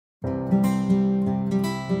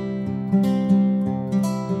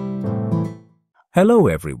Hello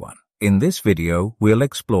everyone. In this video, we'll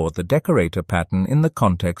explore the decorator pattern in the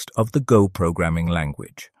context of the Go programming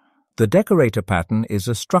language. The decorator pattern is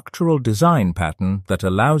a structural design pattern that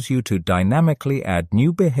allows you to dynamically add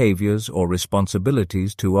new behaviors or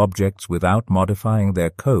responsibilities to objects without modifying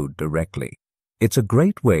their code directly. It's a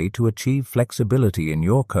great way to achieve flexibility in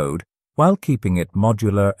your code while keeping it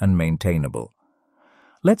modular and maintainable.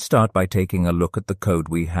 Let's start by taking a look at the code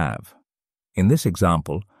we have. In this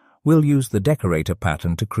example, we'll use the decorator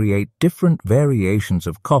pattern to create different variations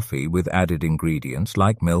of coffee with added ingredients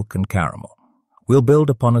like milk and caramel. We'll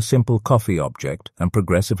build upon a simple coffee object and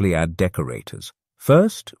progressively add decorators.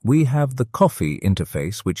 First, we have the coffee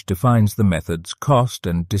interface, which defines the methods cost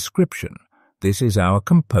and description. This is our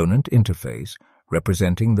component interface,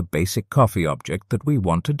 representing the basic coffee object that we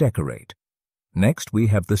want to decorate. Next, we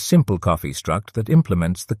have the simple coffee struct that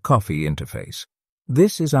implements the coffee interface.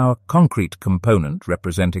 This is our concrete component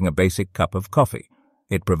representing a basic cup of coffee.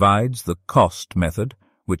 It provides the cost method,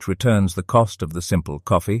 which returns the cost of the simple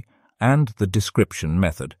coffee, and the description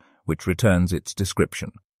method, which returns its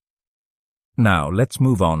description. Now, let's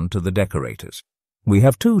move on to the decorators. We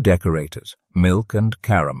have two decorators, milk and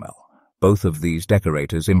caramel. Both of these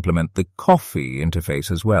decorators implement the coffee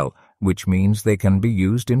interface as well, which means they can be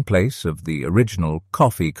used in place of the original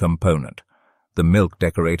coffee component. The milk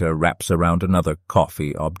decorator wraps around another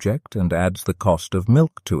coffee object and adds the cost of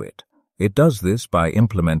milk to it. It does this by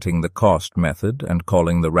implementing the cost method and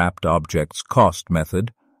calling the wrapped object's cost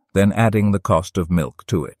method, then adding the cost of milk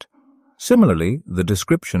to it. Similarly, the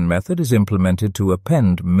description method is implemented to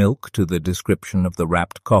append milk to the description of the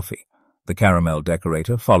wrapped coffee. The caramel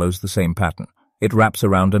decorator follows the same pattern. It wraps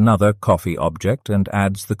around another coffee object and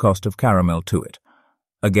adds the cost of caramel to it.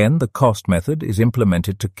 Again, the cost method is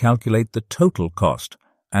implemented to calculate the total cost,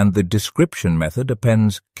 and the description method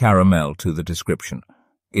appends caramel to the description.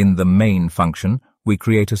 In the main function, we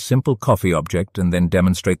create a simple coffee object and then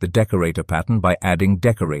demonstrate the decorator pattern by adding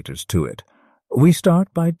decorators to it. We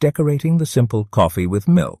start by decorating the simple coffee with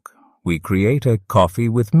milk. We create a coffee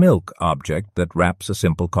with milk object that wraps a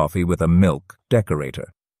simple coffee with a milk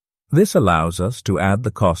decorator. This allows us to add the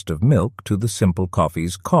cost of milk to the simple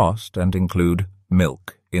coffee's cost and include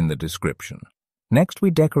milk in the description. Next, we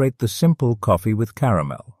decorate the simple coffee with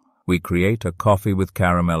caramel. We create a coffee with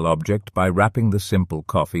caramel object by wrapping the simple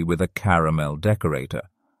coffee with a caramel decorator.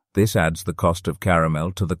 This adds the cost of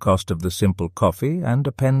caramel to the cost of the simple coffee and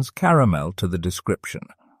appends caramel to the description.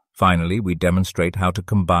 Finally, we demonstrate how to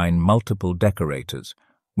combine multiple decorators.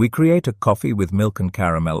 We create a coffee with milk and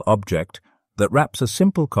caramel object that wraps a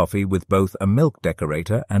simple coffee with both a milk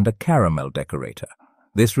decorator and a caramel decorator.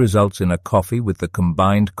 This results in a coffee with the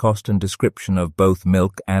combined cost and description of both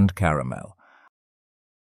milk and caramel.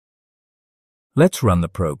 Let's run the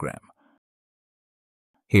program.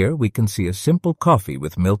 Here we can see a simple coffee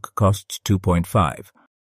with milk costs 2.5.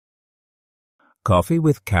 Coffee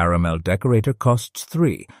with caramel decorator costs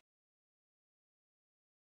 3.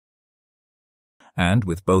 And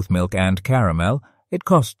with both milk and caramel, it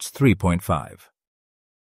costs 3.5.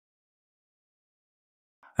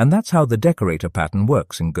 And that's how the decorator pattern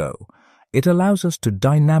works in Go. It allows us to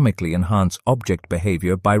dynamically enhance object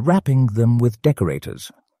behavior by wrapping them with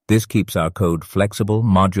decorators. This keeps our code flexible,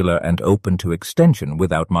 modular, and open to extension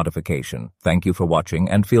without modification. Thank you for watching,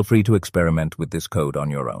 and feel free to experiment with this code on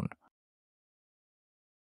your own.